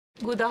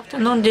Good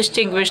afternoon,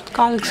 distinguished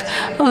colleagues.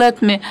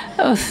 Let me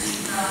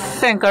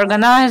thank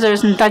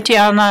organizers and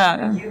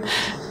Tatiana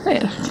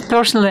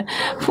personally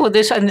for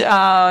this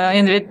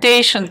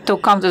invitation to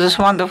come to this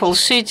wonderful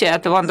city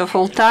at a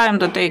wonderful time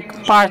to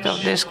take part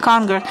of this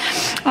Congress.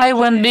 I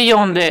went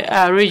beyond the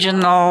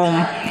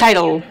original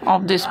title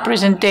of this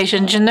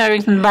presentation,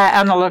 generics and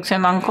bioanalogs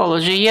in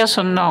oncology, yes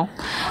or no?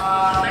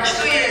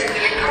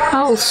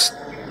 I'll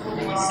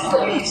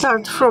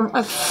start from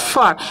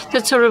afar.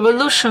 That's a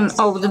revolution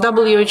of the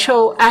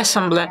WHO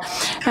Assembly,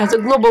 the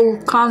global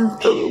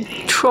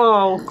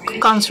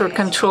cancer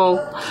control,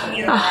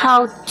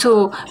 how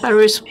to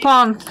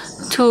respond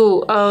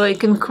to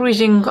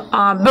increasing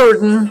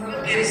burden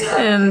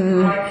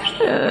and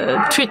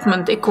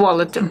treatment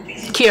equality,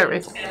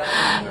 care.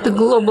 The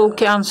global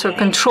cancer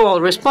control,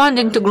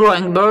 responding to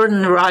growing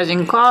burden,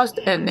 rising cost,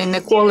 and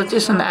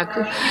inequalities in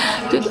access.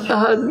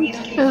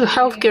 The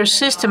healthcare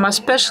system,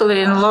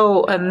 especially in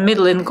low and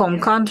middle-income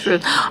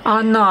countries,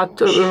 are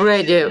not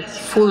ready,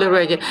 fully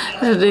ready.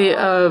 The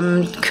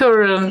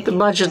current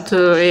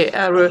budgetary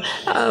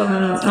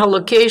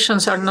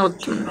allocations are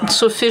not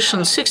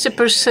sufficient.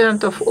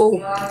 60% of all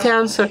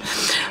cancer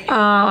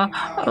are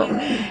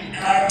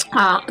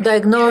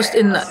diagnosed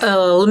in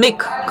NMIC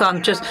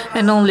countries,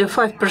 and only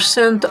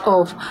 5%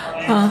 of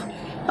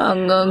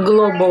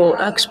global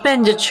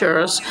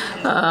expenditures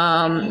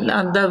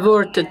are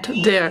diverted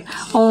there.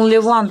 Only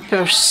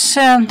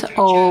 1%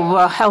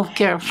 of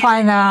healthcare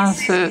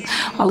finance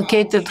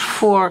allocated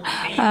for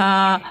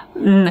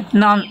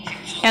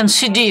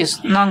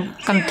non-NCDs,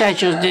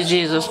 non-contagious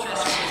diseases.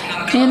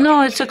 You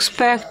know, it's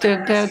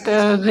expected that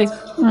the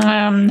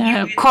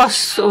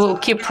costs will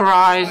keep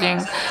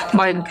rising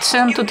by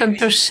 10 to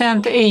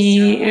 10% a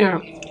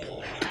year.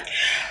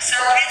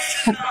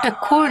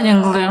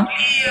 Accordingly,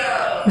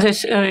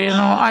 this,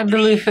 I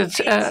believe it's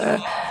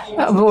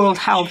World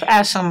Health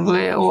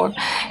Assembly or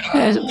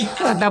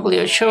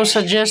WHO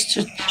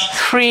suggested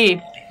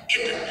three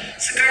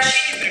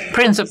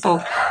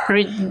principles: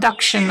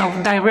 reduction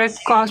of direct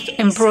cost,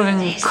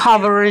 improving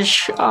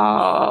coverage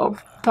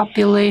of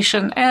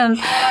population, and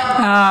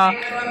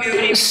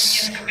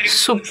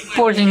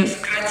supporting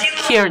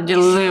care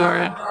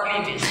delivery.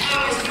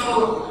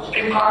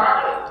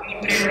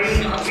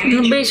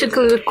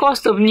 Basically, the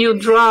cost of new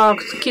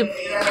drugs keep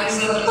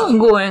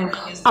going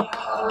up.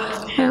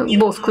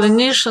 Both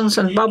clinicians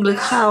and public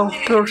health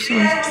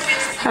persons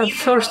have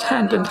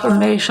first-hand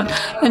information.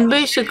 And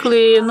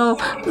basically, no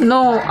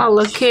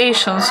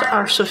allocations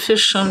are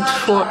sufficient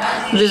for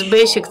this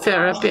basic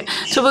therapy.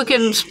 So we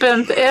can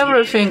spend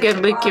everything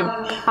and we can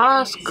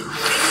ask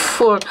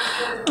for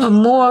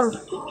more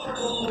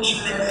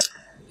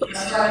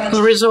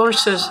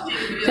resources.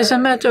 As a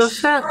matter of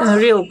fact, in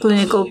real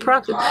clinical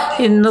practice,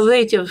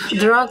 innovative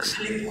drugs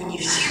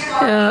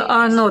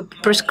are not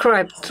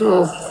prescribed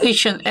to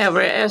each and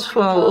every. As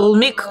for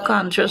NMIC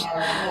countries,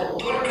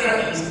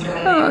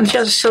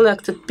 just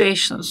selected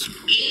patients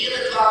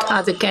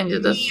are the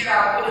candidates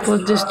for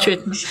this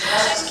treatment.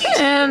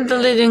 And the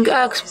leading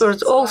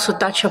experts also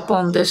touch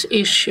upon this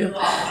issue.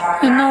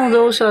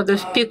 Those are the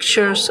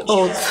pictures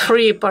of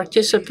three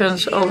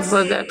participants of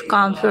that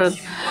conference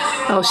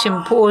or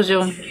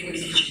symposium.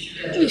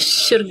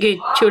 Sergei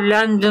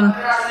Tyulyandin,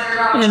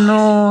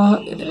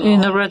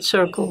 in a red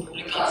circle.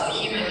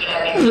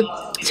 The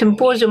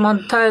symposium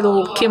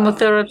entitled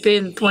Chemotherapy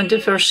in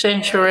 21st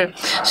Century,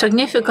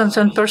 Significance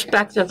and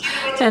Perspective.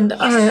 And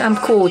I'm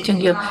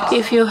quoting you: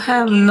 if you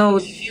have no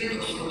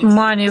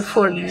money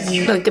for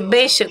the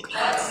basic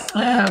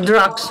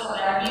drugs,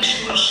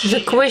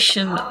 the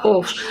question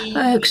of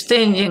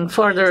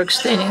further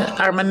extending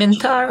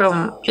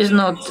armamentarium is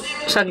not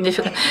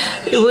significant.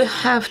 We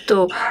have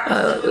to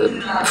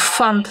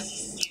fund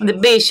the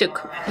basic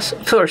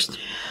first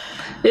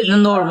in the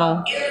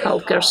normal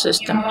healthcare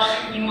system.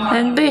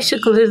 And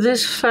basically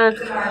this fact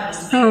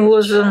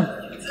was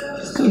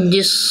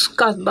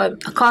discussed by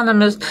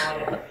economists.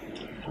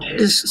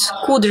 This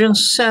Kudrin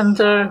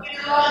Center,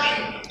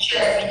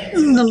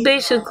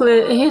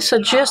 basically, he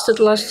suggested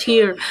last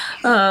year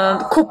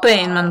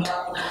co-payment,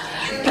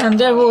 and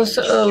there was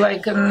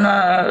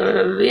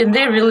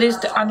they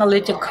released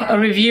analytic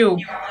review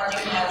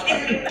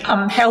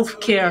on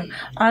healthcare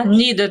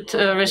needed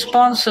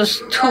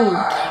responses to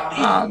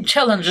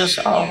challenges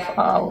of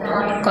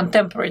our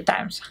contemporary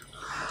times.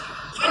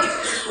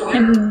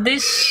 In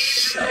these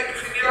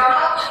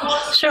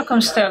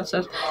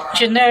circumstances,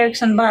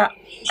 generics and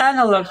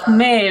bioanalogs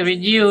may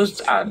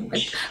reduce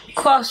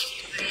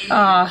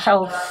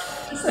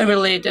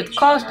health-related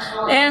costs,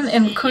 and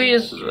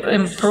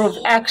improve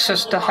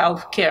access to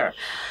health care.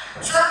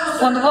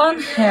 On one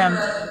hand,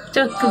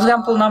 take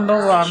example number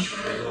one,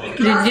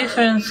 the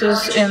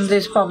differences in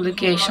this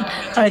publication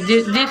are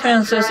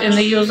differences in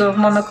the use of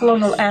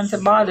monoclonal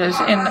antibodies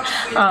in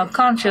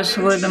countries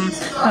with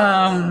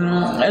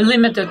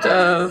limited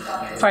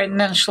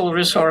financial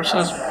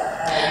resources.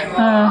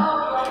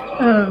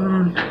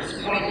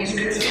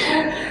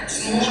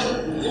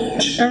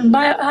 And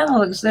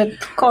bioanalogs that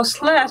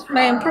cost less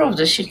may improve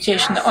the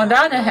situation. On the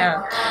other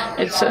hand,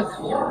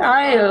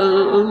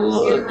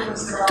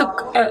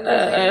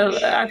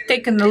 I've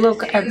taken a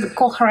look at the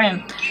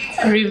Cochrane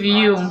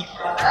review.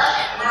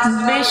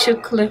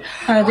 Basically,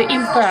 the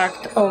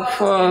impact of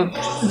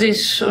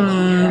this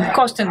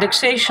cost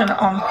indexation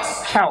on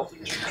health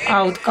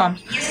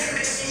outcomes.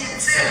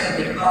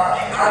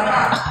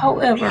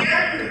 However,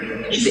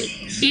 the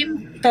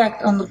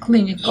impact on the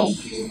clinical,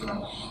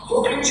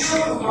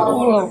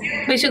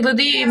 basically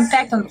the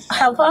impact on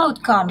health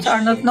outcomes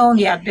are not known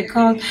yet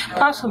because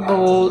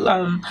possible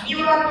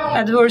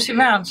adverse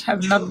events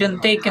have not been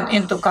taken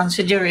into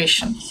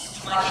consideration.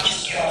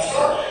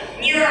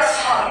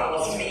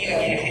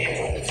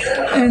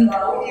 And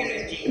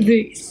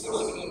the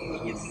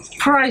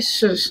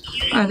prices,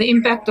 the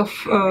impact of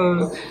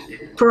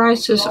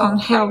prices on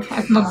health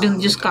have not been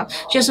discussed.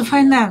 Just a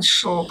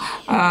financial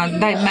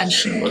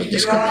dimension was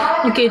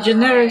discussed. Okay,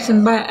 generics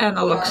and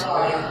bioanalogs.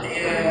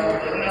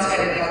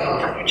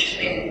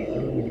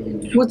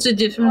 What's the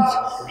difference?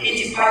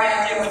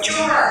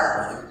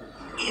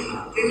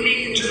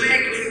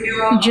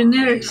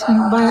 Generics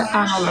and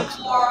bioanalogs.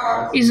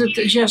 Is it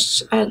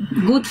just a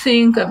good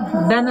thing, a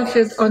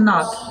benefit, or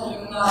not?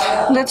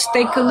 Let's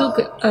take a look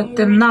at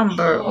the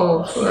number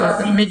of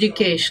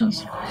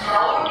medications.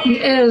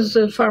 As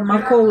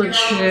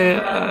pharmacology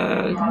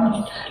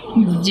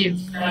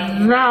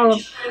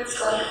developed,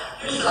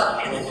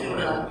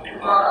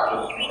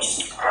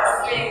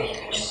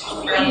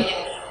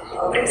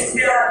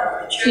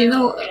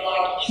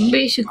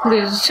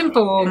 basically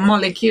simple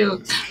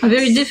molecules are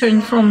very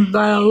different from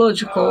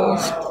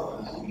biologicals,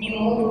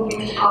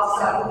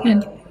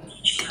 and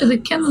they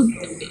cannot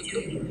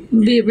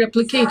be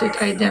replicated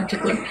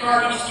identically.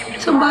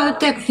 So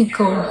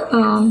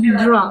biotechnical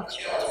drugs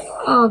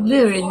are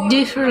very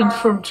different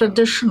from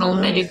traditional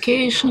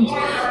medications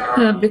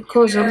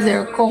because of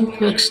their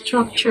complex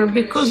structure,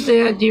 because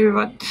they are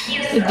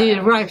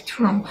derived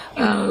from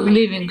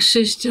living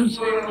systems.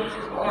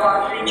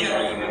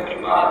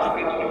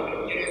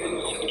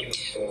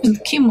 And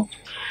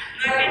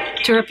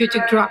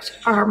chemotherapeutic drugs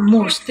are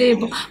more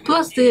stable,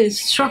 plus their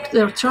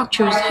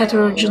structure is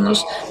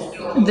heterogeneous.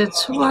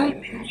 That's why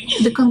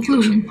the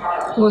conclusion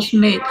was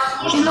made.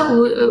 An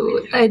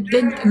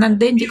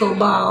identical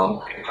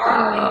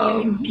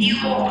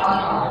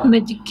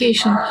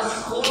medication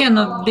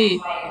cannot be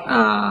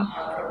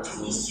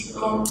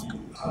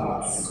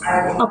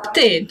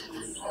obtained,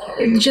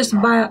 just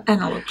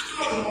bioanalog.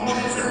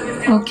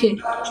 Okay.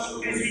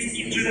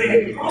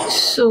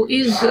 So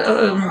is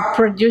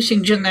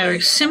producing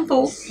generics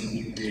simple?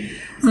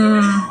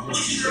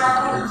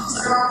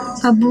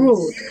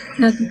 Abroad,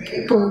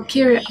 people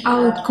carry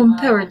out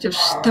comparative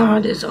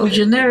studies of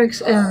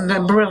generics and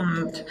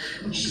brand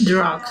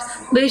drugs.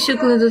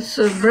 Basically, this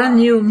brand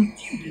new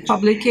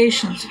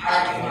publications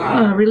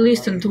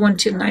released in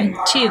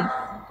 2019.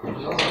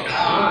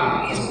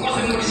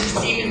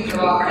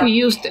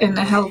 Used in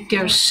the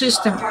healthcare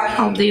system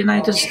of the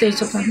United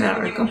States of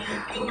America.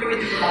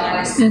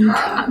 And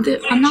the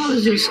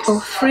analysis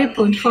of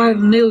 3.5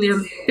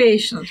 million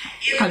patients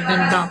have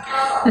been done.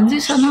 And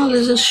this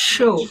analysis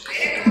showed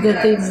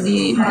that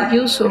the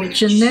use of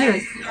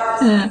generic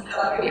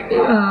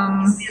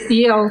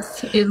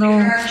yields,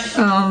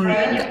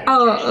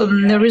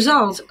 the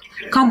results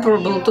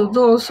comparable to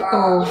those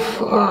of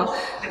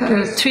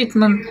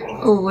treatment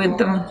with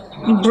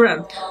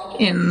brand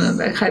in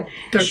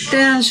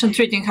hypertension,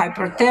 treating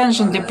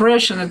hypertension,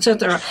 depression,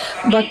 etc.,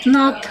 but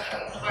not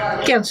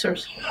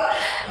cancers.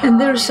 And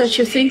there is such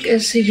a thing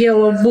as a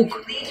yellow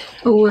book,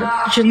 where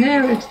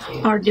generics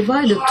are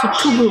divided to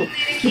two groups: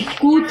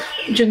 good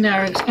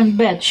generics and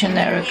bad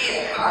generics.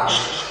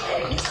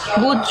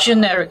 Good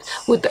generic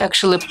with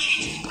actually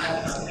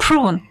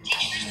proven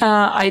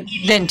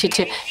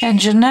identity, and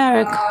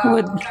generic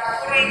with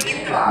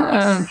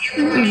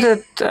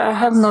that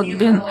have not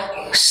been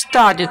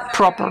studied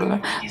properly.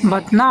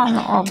 But none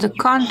of the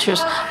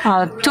countries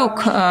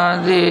took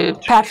the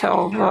path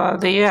of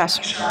the US,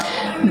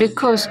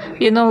 because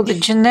the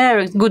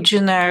good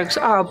generics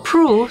are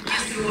approved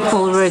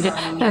already,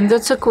 and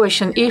that's a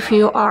question. If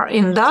you are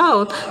in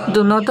doubt,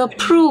 do not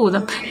approve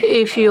them.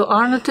 If you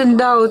are not in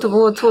doubt,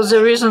 what was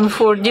the reason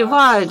for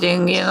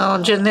dividing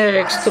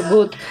generics to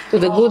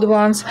the good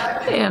ones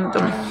and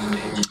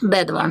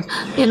bad ones?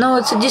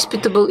 It's a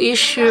disputable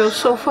issue.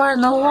 So far,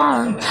 no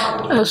one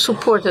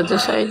supported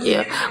this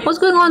idea. What's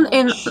going on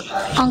in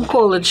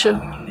oncology?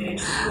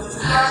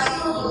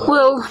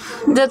 Well,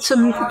 that's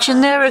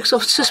generics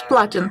of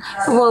cisplatin.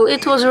 Well,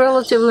 it was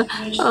relatively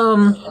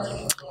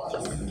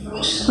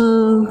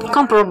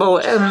comparable,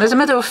 and as a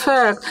matter of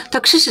fact,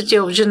 toxicity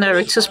of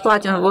generic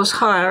cisplatin was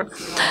higher,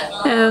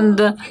 and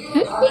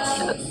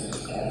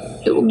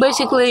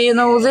basically,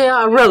 they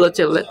are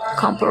relatively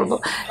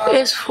comparable.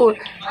 As for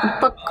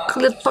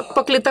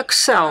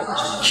paclitaxel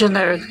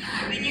generic,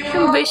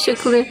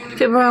 basically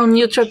febrile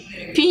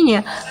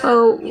neutropenia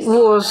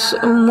was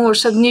more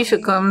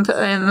significant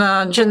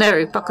in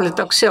generic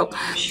paclitaxel,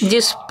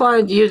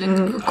 despite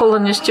using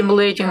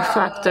colony-stimulating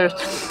factors.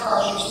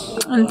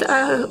 And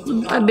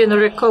I've been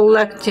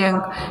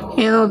recollecting,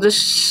 the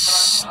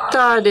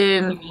study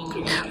in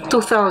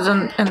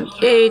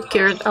 2008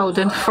 carried out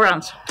in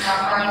France,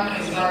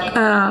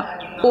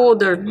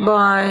 ordered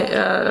by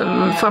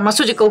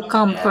pharmaceutical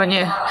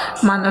company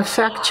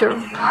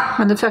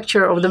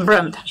manufacturer of the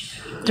brand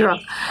drug.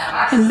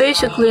 And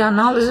basically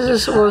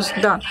analysis was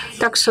done.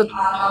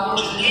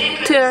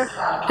 Taxotere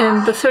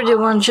and the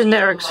 31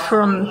 generics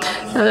from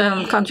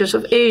countries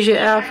of Asia,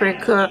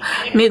 Africa,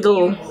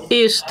 Middle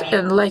East,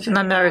 and Latin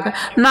America.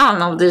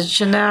 None of these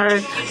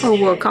generics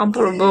were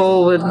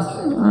comparable with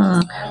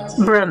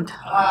brand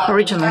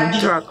original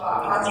drug.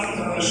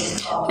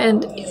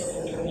 And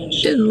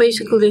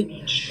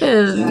basically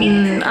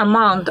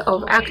amount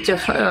of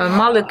active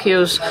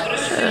molecules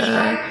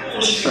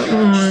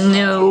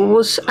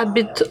was a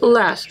bit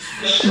less,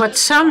 but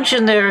some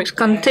generics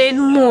contain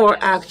more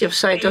active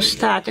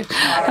cytostatic.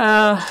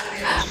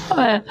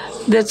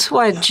 That's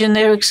why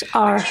generics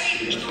are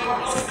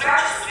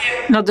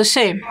not the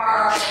same.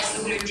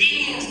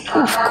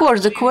 Of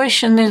course, the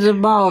question is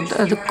about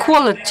the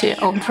quality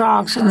of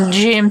drugs and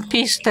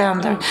GMP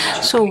standard.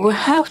 So we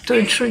have to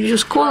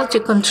introduce quality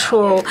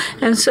control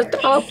and set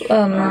up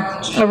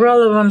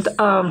relevant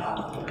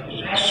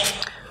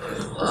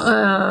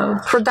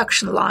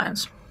production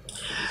lines.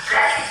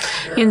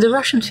 In the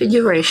Russian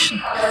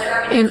Federation,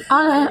 in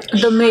other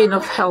domain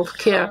of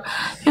healthcare,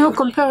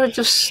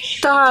 comparative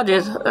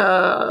studies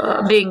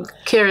being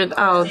carried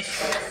out,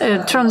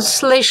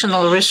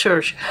 translational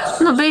research.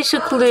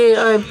 Basically,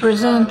 I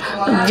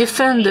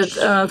defended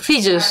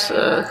thesis,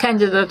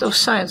 candidate of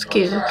science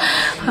thesis,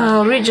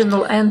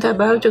 regional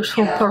antibiotics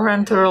for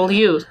parenteral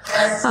use,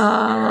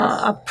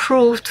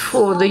 approved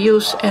for the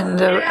use in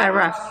the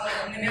RF.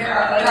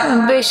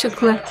 And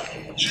basically,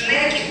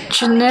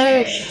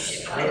 generic.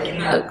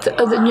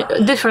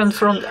 Different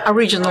from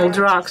original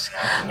drugs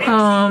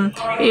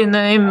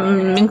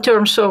in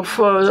terms of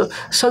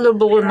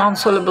soluble and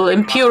non-soluble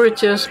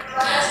impurities.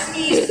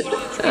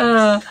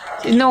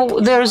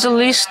 There's a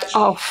list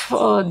of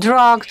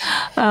drugs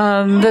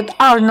that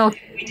are not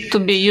to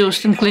be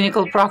used in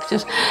clinical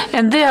practice,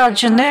 and there are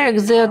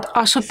generics that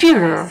are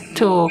superior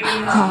to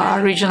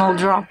original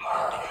drug.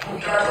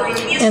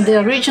 And the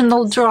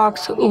original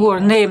drugs were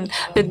named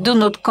that do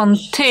not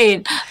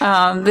contain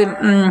the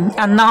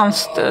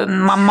announced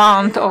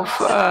amount of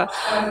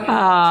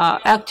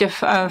active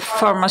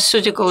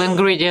pharmaceutical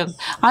ingredient.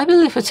 I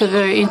believe it's a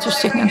very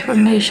interesting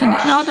information.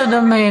 Another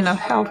domain of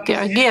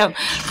healthcare, again,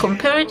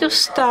 comparative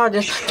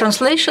studies,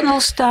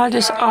 translational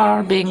studies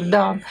are being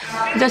done.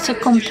 That's a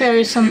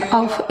comparison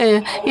of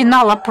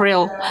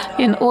enalapril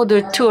in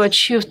order to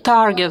achieve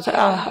target,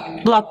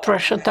 blood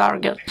pressure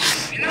target.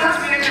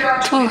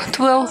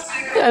 12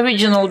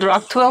 original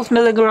drug, 12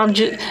 milligram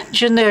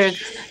generic,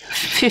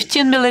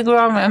 15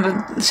 milligram, and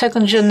the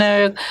second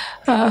generic,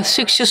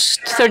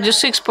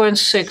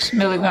 36.6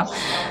 milligram,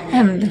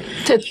 and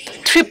the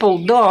triple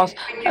dose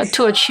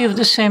to achieve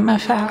the same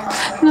effect.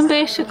 And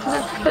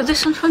basically,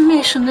 this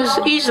information is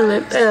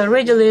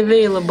readily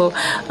available,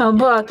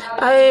 but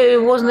I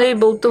wasn't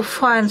able to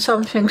find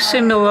something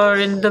similar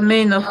in the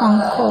domain of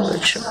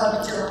oncology.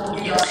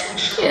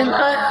 And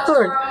I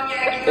heard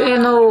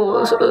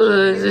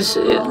this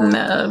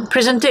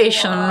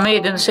presentation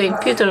made in St.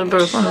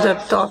 Petersburg on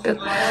that topic,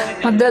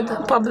 but the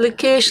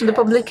publication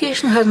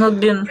has not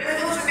been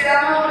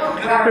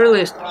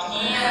released.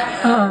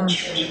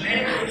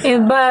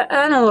 In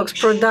bioanalogs,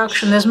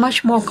 production is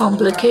much more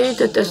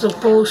complicated as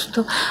opposed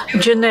to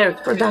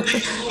generic production.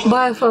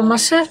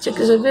 Biopharmaceutics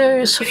is a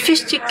very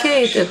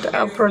sophisticated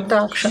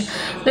production.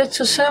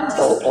 That's a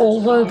sample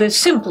of the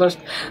simplest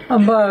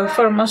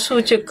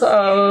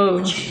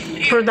biopharmaceutical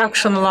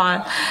production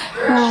line.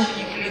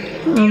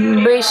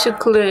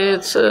 Basically,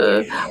 it's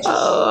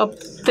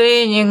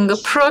obtaining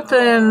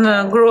protein,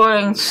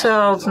 growing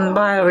cells in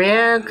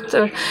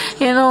bioreactor.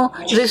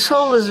 This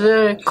all is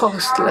very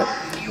costly.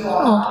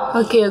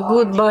 A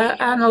good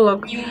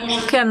bioanalog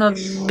cannot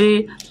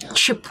be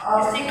cheap.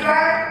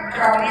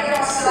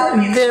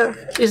 There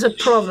is a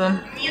problem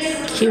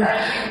here.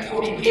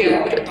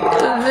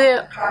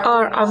 There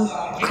are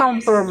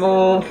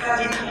incomparable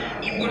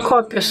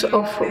copies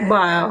of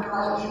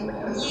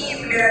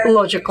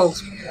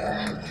biologicals.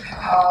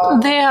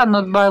 They are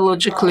not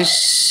biologically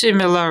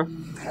similar.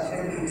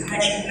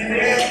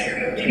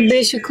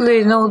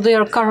 Basically,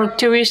 their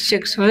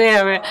characteristics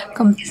vary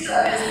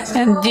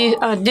and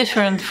are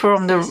different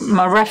from the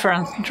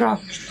reference drug.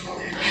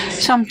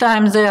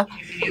 Sometimes they are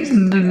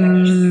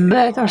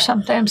better,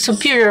 sometimes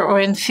superior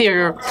or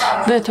inferior,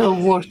 better or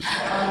worse.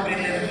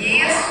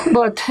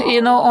 But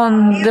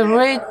on the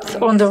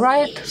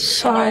right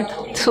side,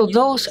 so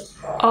those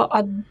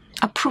are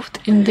approved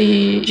in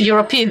the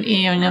European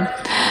Union.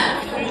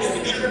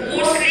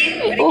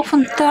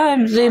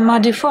 Oftentimes they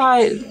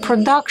modify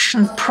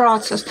production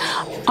process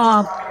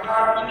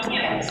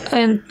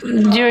and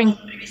during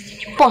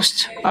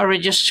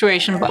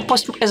post-registration,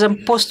 as a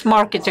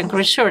post-marketing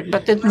research,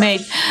 but it may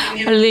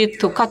lead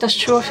to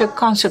catastrophic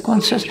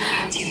consequences.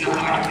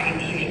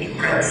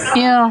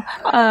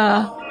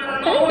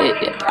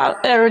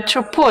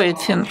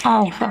 Erythropoietin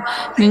alpha.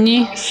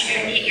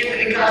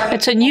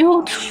 It's a new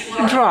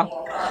drug,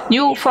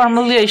 new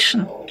formulation.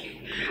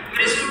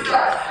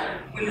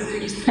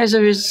 As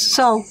a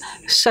result,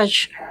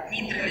 such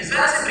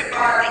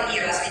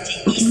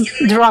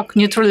drug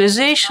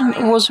neutralization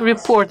was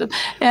reported,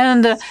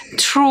 and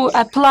through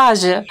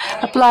aplasia,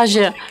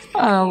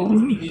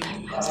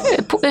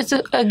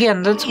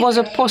 again, that was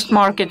a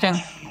post-marketing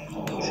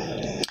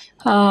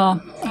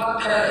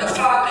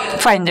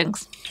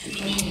findings.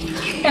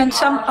 And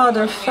some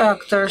other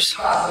factors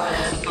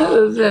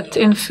that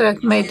in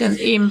fact made an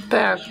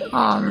impact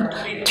on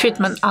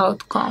treatment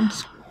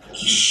outcomes.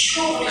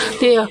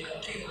 They are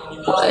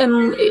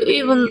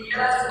even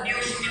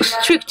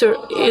stricter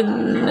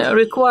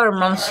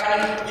requirements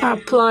are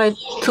applied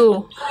to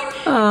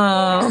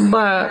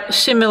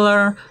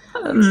biosimilar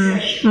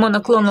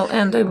monoclonal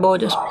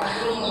antibodies.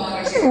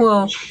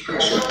 Well,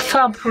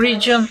 FAB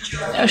region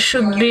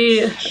should be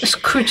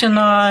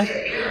scrutinized.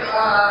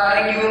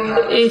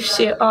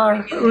 FCR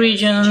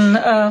region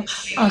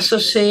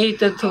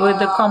associated with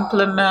the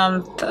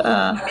complement.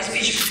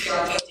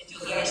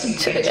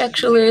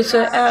 Actually, it's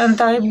an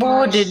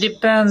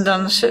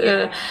antibody-dependent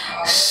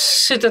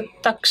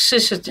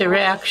cytotoxicity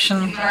reaction.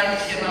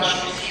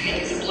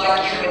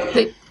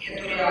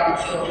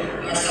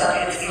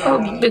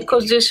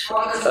 Because this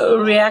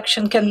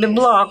reaction can be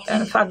blocked,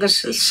 and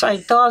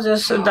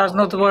phagocytosis does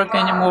not work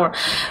anymore,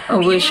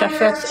 which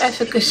affects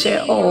efficacy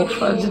of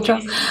the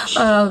drug.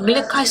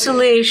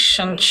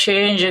 Glycosylation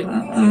changing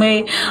may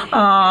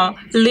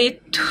lead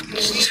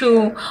to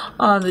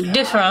the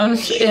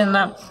difference in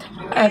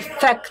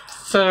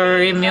effector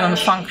immune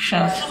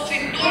functions.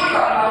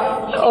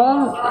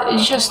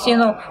 Just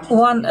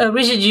one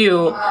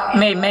residue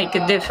may make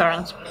a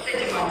difference.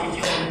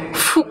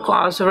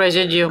 Foucault's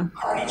residue,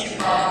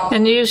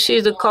 and you see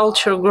the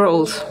culture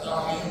growth.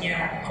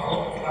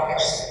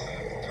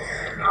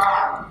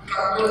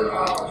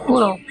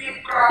 Well,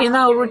 in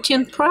our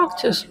routine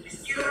practice,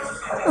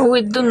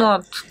 we do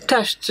not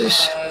test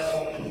this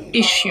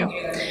issue,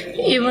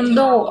 even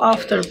though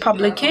after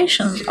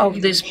publications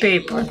of this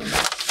paper,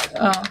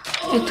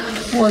 it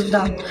was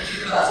done.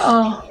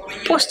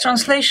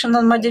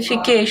 Post-translational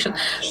modification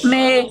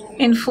may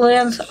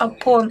influence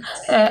upon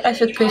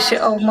efficacy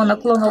of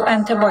monoclonal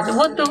antibody.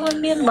 What do we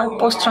mean by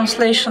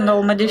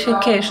post-translational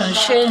modification?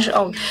 Change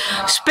of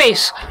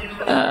space,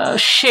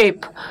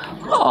 shape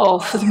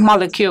of the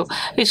molecule.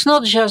 It's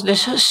not just the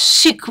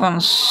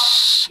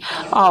sequence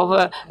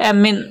of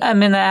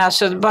amino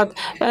acid, but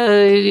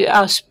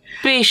a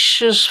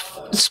spacious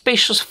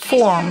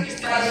form,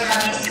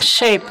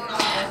 shape.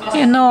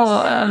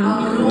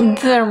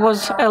 There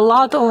was a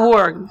lot of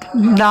work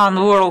done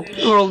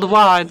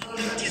worldwide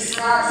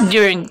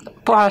during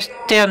past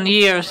 10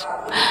 years,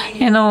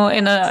 in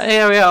an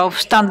area of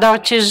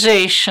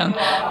standardization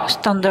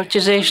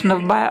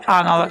of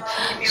bioanalogs.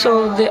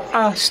 So the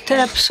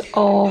steps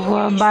of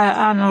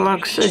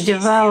bioanalogs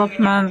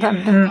development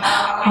have been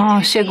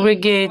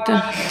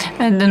segregated,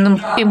 and the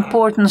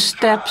important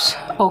steps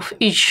of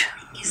each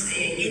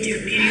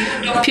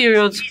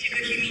period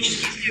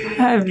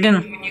have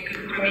been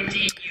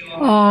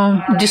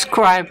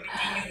described.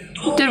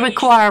 The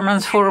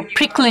requirements for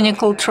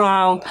preclinical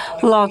trial,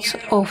 lots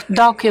of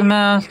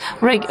documents,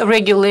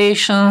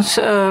 regulations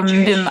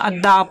been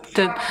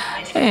adopted,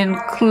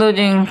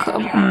 including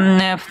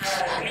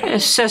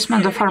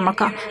assessment of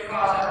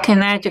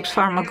pharmacokinetics,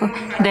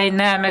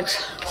 pharmacodynamics.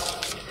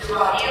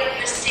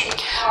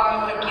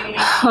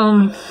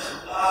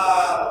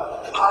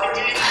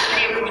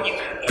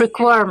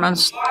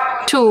 Requirements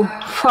to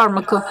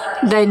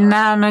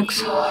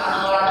pharmacodynamics.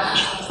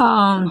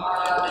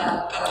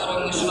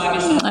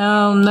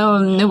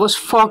 It was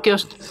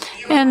focused,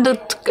 and the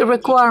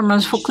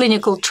requirements for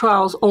clinical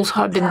trials also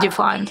have been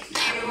defined.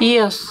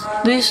 Yes,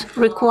 these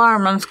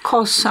requirements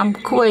pose some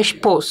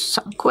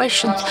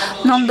questions.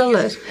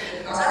 Nonetheless,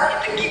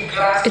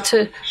 it's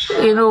a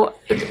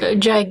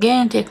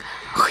gigantic,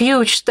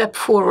 huge step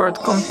forward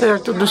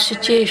compared to the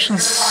situation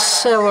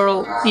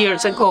several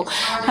years ago.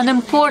 An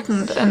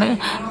important and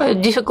a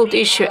difficult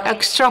issue: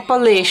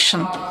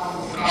 extrapolation.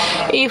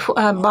 If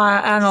a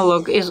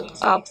bioanalog is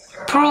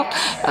approved,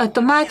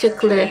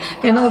 automatically,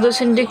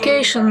 this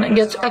indication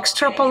gets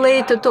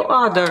extrapolated to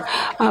other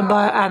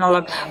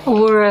bioanalog.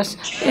 Whereas,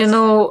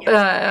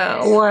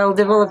 while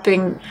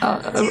developing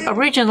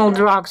original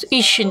drugs,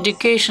 each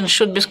indication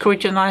should be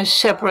scrutinized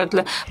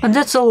separately. But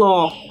that's a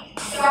law.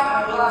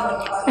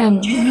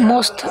 And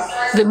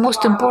the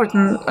most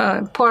important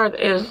part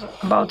is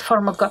about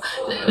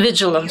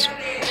pharmacovigilance.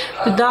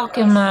 The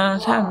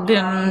documents have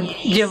been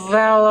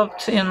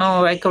developed,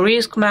 like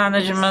risk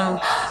management,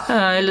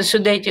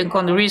 elucidating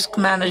on risk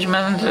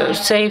management,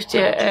 safety,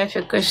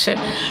 efficacy,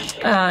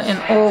 in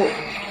all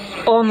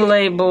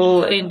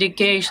on-label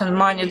indication,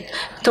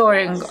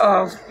 monitoring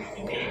of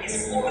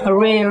a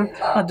rare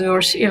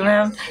adverse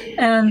event,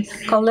 and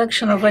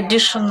collection of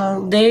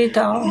additional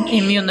data on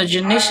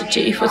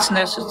immunogenicity if it's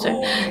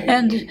necessary,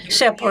 and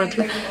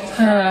separately.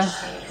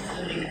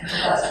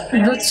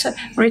 That's a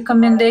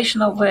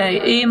recommendation of a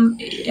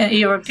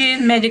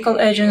European Medical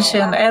Agency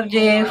and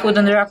FDA, Food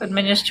and Drug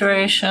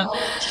Administration.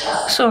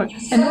 So,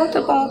 and what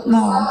about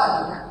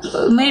now?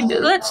 Maybe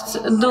let's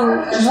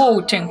do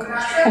voting.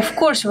 Of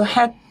course, we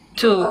had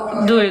to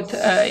do it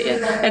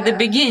at the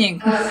beginning.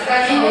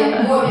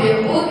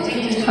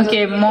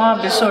 Okay,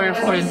 Mobi, sorry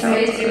for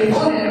interrupting.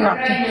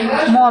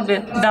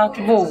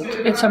 Mobi.vote.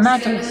 It's a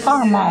matter of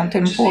paramount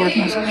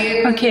importance.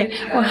 Okay,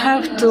 we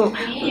have to,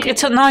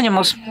 it's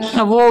anonymous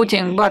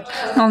voting, but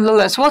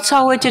nonetheless, what's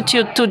our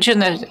attitude to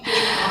generic?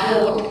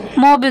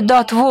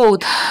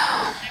 Mobi.vote.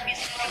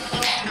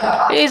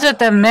 Is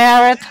it a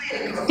merit?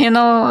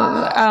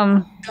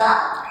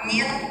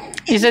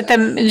 Is it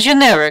a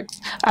generic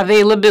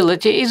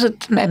availability? Is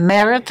it a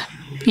merit?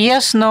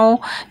 Yes, no.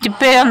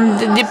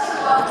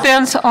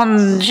 Depends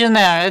on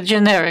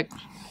generic.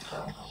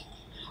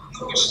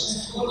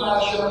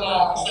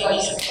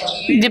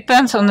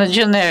 Depends on the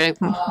generic.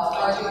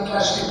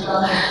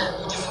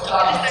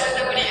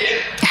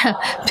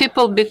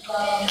 People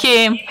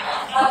became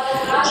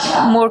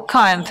more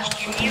kind.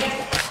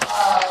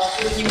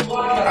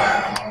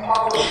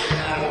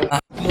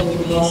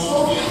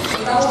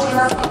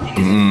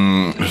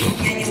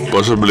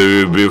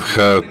 Possibly we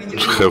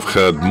have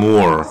had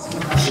more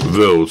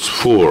votes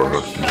for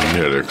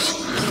generics,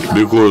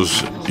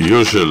 because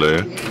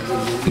usually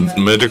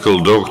medical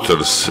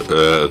doctors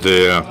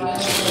they are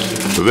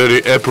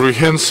very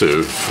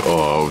apprehensive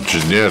of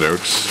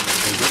generics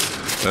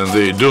and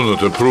they do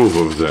not approve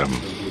of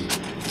them.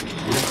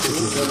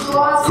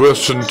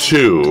 Question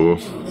 2.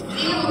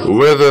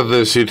 Whether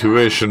the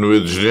situation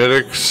with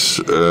generics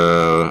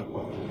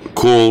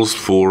calls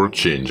for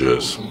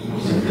changes.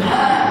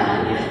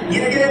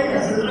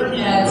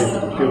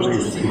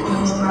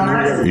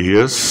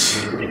 Yes.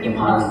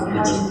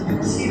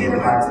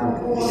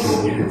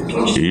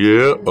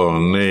 Yeah or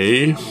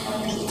nay,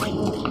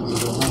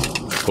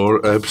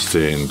 or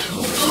abstained.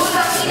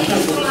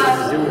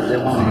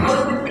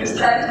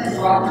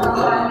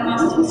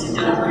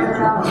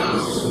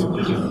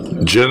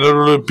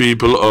 Generally,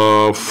 people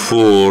are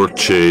for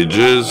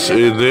changes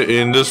in the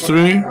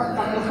industry.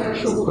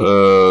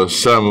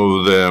 Some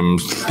of them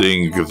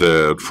think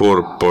that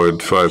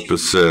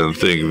 4.5%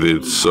 think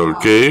it's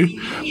okay.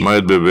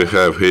 Might be we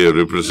have here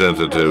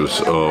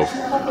representatives of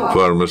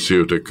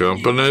pharmaceutical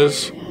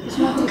companies.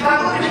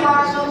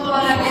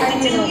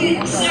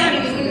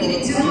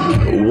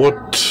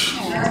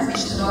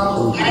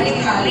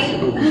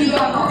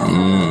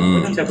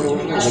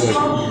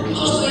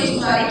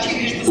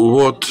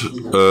 What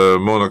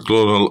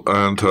monoclonal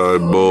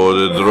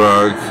antibody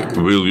drug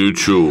will you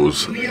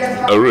choose?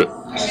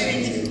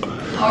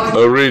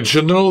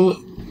 Original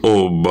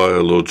or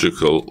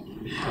biological?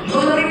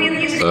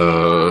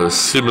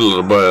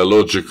 Similar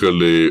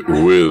biologically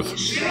with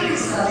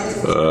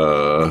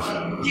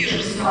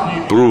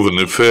proven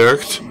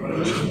effect,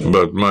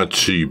 but much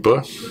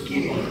cheaper.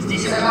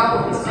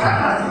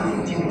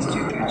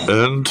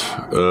 And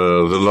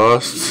the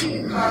last,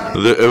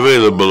 the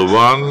available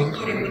one,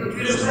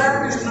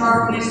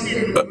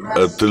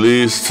 at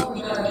least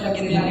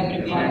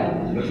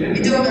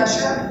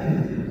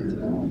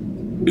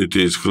it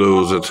is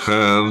close at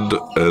hand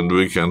and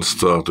we can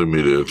start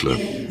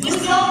immediately.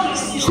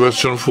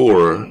 Question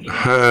 4.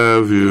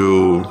 Have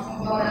you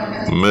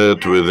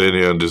met with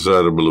any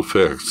undesirable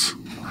effects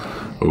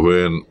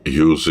when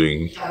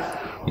using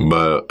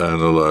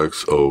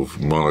bioanalogues of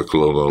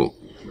monoclonal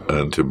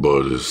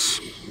antibodies?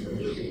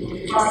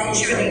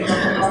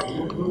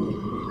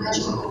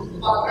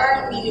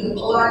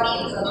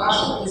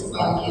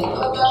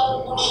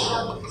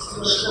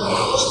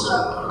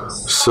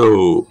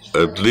 So,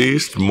 at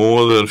least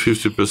more than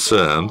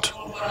 50%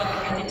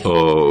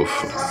 of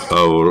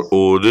our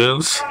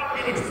audience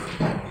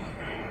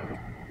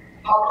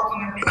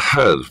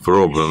had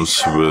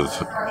problems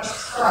with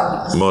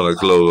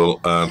monoclonal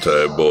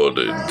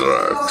antibody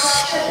drugs.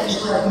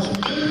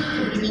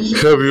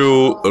 Have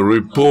you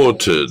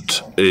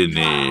reported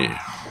any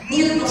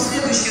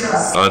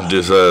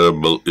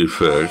undesirable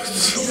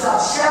effects?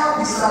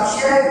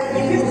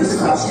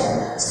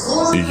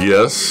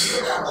 Yes,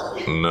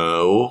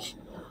 no,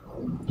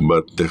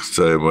 but next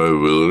time I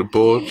will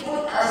report.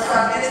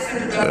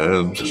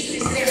 And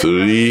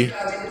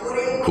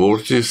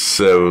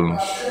 347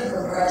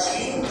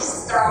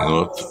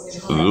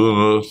 do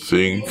not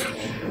think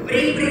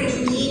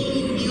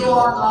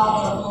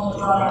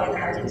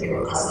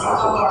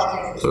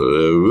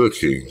they're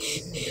working.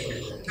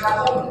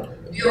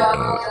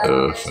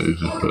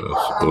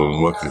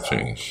 on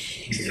marketing.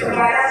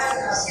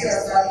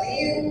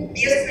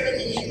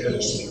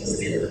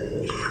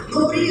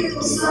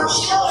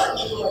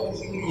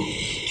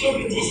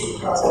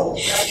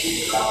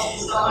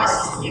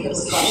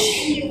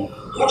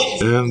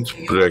 And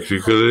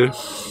practically,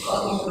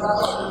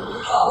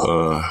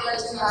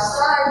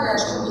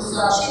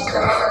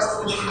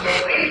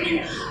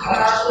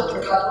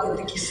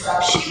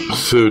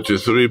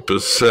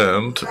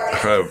 33%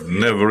 have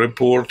never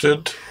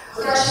reported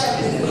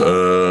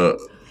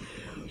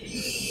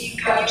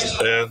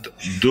and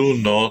do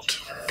not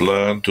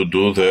plan to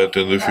do that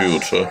in the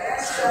future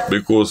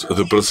because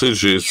the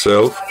procedure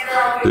itself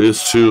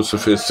is too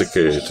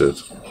sophisticated.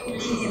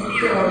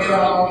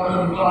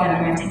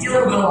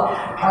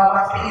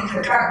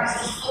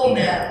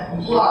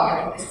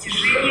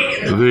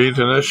 The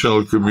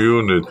international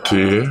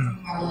community,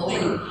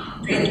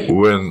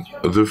 when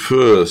the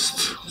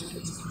first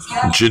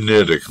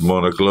generic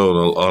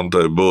monoclonal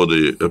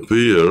antibody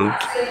appeared,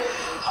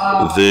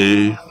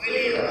 they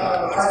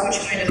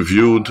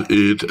viewed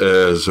it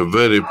as a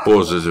very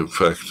positive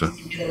factor.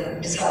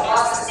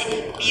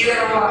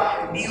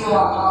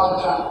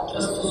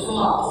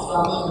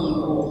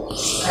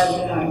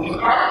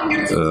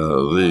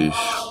 They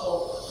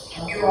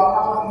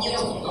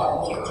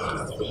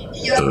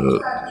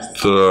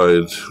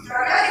tried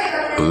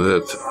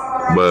that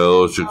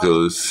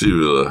biologically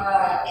similar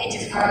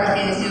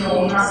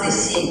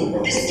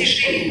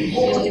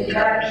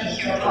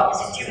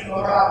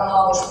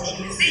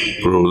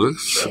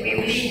products,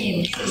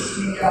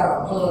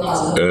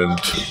 and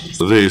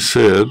they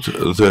said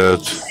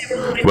that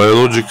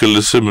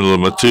biologically similar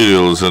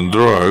materials and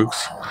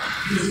drugs,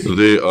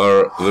 they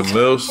are the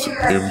most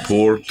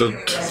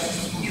important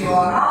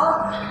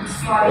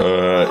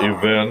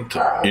event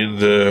in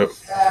the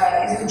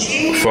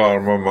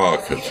pharma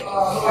market.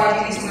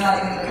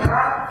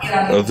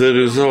 The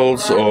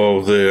results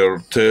of their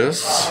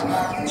tests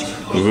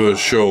were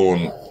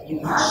shown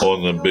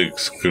on a big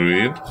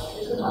screen,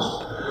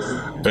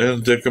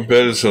 and the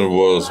comparison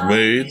was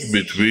made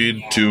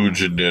between two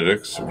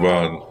generics,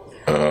 one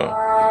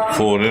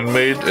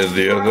foreign-made and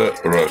the other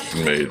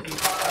Russian-made.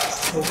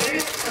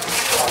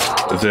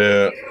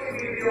 The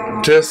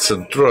tests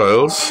and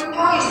trials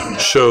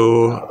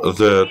show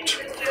that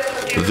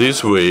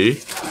this way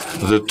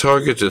the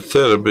targeted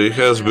therapy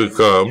has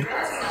become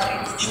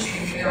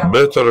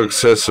better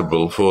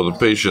accessible for the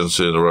patients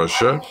in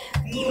Russia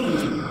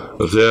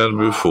than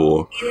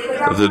before.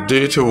 The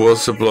data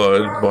was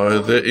supplied by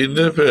the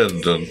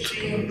independent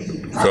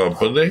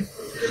company,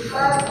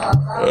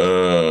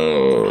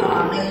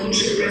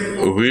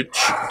 which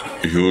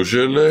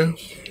usually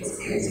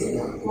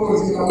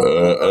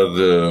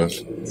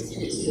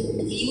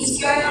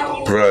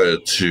prior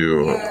to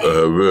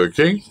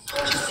working,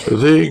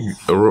 they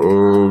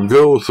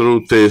go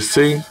through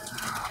testing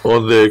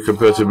on their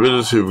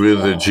compatibility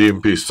with the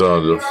GMP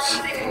standards.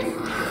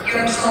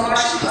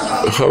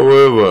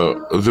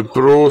 However, the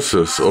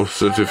process of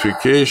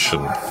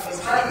certification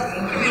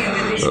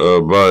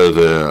by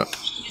the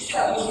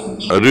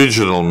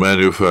original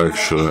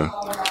manufacturer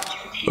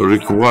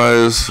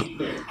requires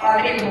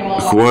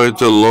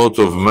quite a lot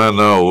of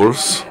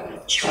man-hours.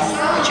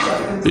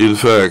 In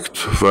fact,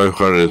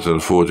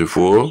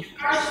 544.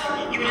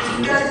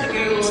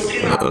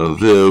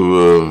 There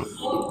were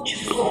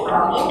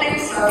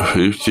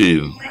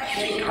 15.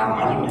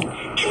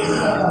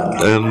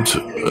 And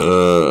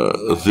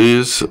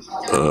this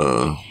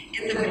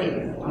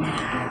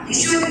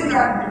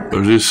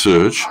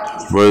research,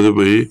 by the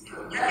way,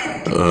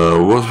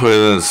 was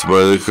financed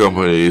by the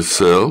company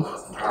itself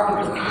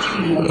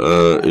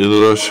in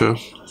Russia,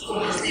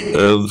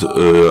 and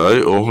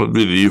I often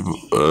believe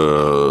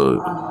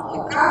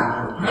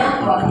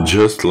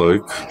just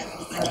like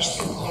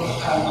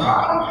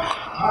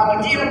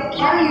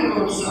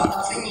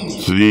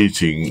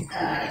treating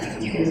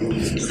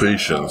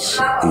patients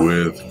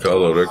with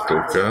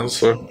colorectal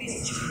cancer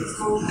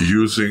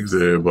using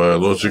the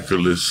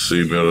biologically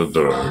similar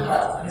drug.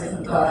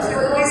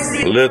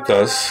 Let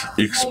us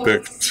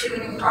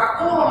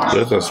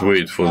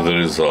wait for the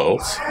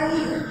results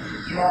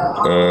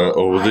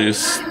of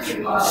these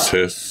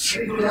tests,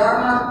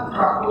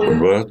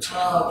 but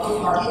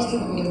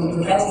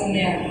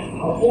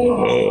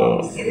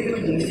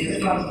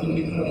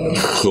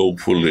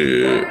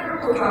hopefully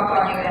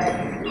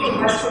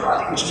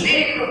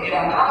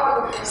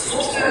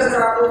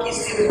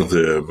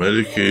the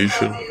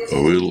medication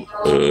will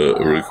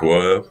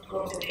require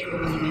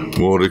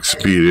more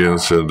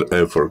experience and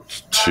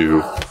effort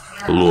to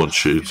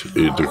launch it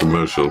into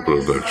commercial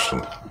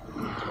production.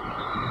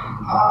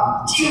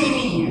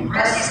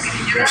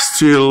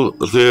 Still,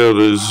 there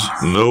is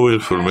no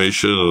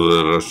information of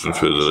the Russian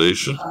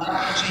Federation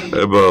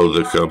about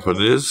the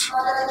companies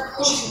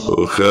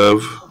who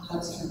have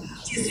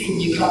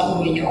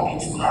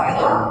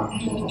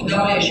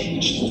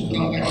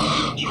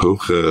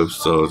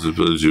started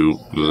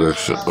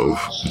production of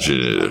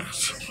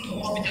generics.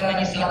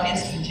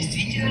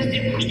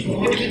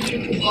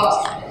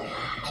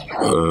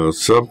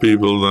 Some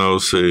people now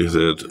say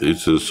that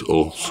it is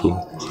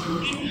also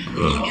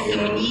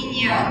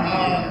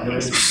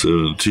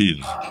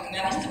 17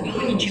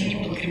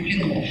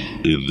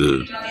 in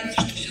the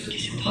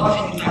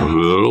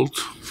world,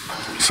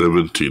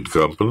 17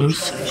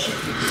 companies,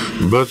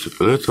 but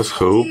let us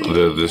hope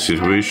that the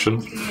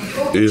situation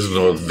is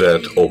not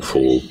that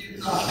awful.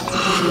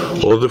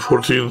 On the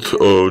 14th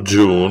of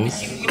June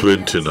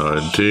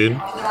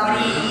 2019,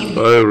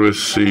 I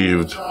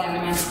received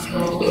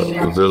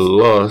the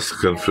last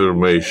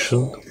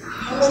confirmation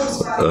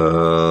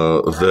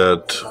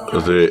that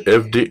the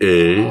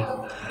FDA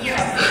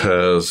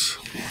has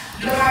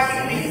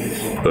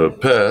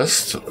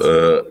passed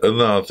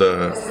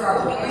another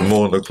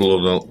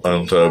monoclonal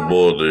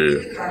antibody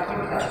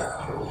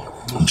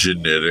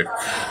generic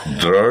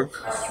drug,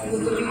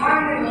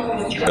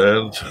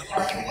 and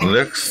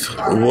next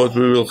what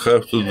we will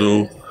have to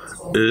do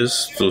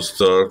is to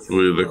start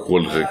with the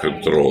quality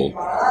control.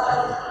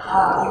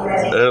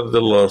 And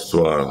the last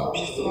one,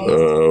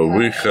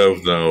 we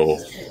have now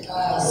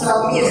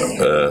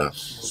a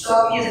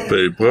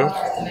paper,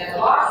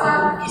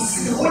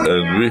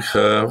 and we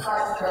have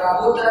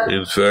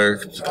in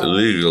fact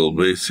legal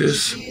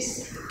basis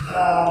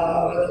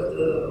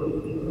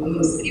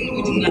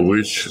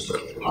which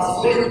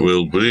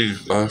will bring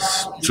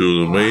us to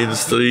the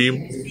mainstream,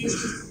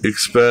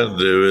 expand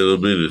the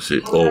availability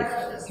of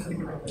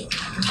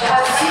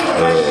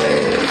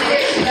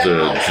the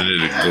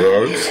generic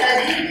drugs,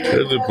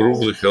 and improve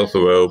the health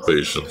of our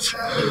patients.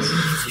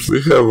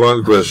 We have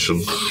one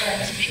question.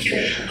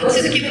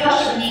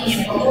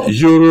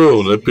 Your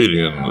own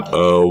opinion,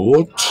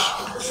 what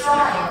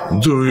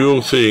do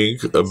you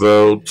think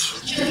about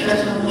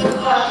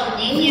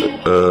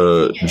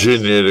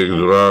generic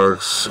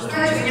drugs,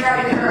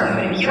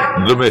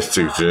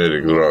 domestic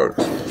generic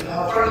drugs?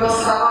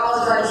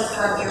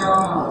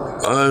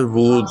 I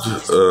would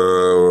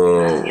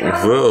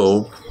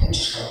hope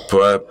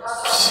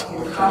perhaps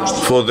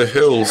for the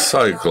whole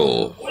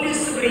cycle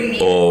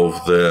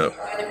of the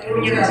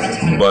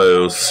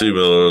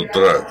biosimilar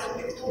drug.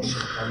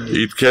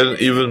 It can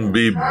even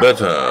be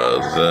better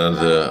than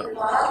the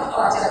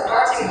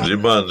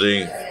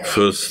demanding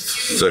first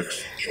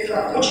section.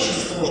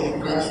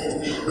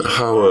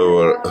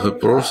 However, the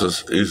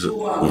process is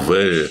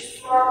very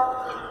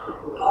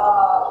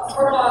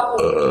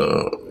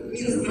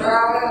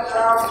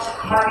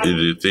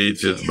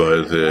irritated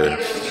by the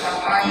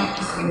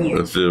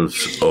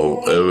attempts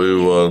of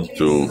everyone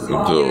to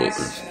control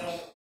it.